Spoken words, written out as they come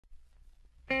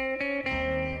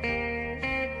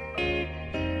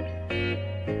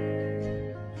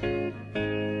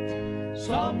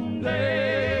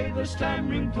Someday the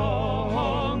stammering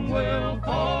tongue will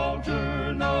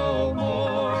falter no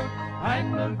more,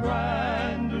 and a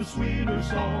grander, sweeter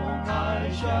song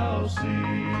I shall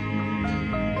sing.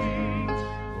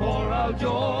 For I'll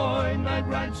join that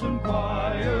ransom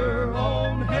choir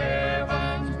on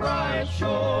heaven's bright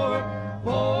shore,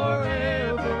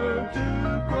 forever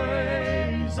to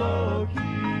praise the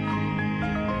King.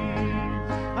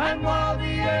 And while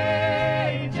the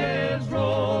ages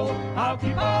roll, I'll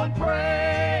keep on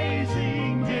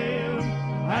praising Him,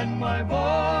 and my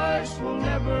voice will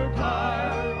never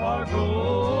tire or grow.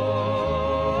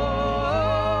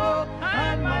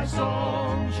 And my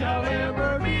song shall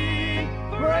ever be,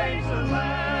 praise the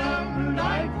Lamb who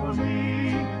died for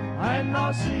me, and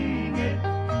I'll sing it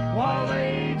while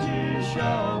ages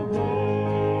shall roll.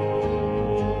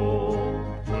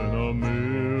 When a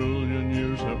million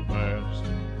years have passed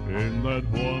in that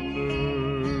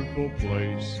wonderful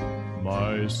place,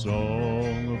 my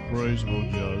song of praise will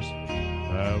just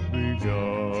have begun.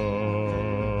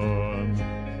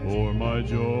 For my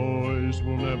joys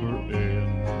will never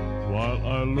end while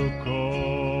I look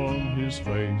on His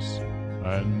face,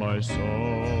 and my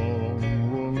song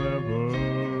will never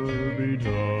be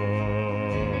done.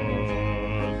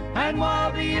 And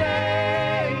while the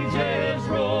ages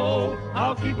roll,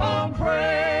 I'll keep on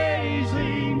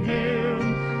praising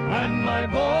Him, and my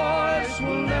voice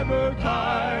will never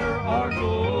tire or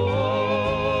grow.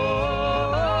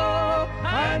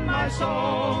 And my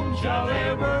song shall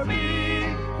ever be,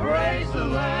 praise the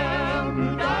Lamb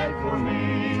who died for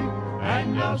me,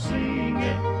 and I'll sing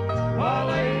it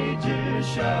while ages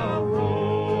shall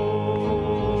roll.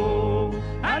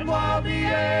 And while the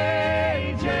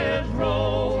ages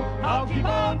roll, I'll keep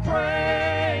on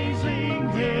praising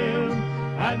Him,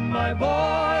 and my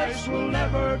voice will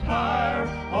never tire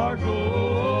or grow.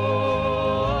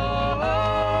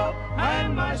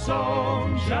 And my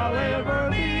song shall ever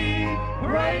be,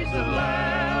 praise the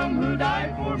Lamb who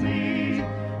died for me,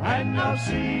 and I'll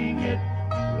sing it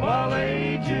while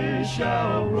ages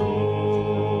shall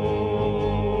roll.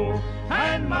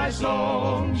 And my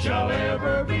song shall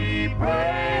ever be,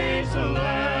 praise the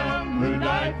Lamb who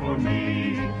died for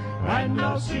me, and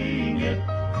I'll sing it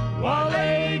while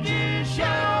ages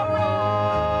shall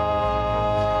roll.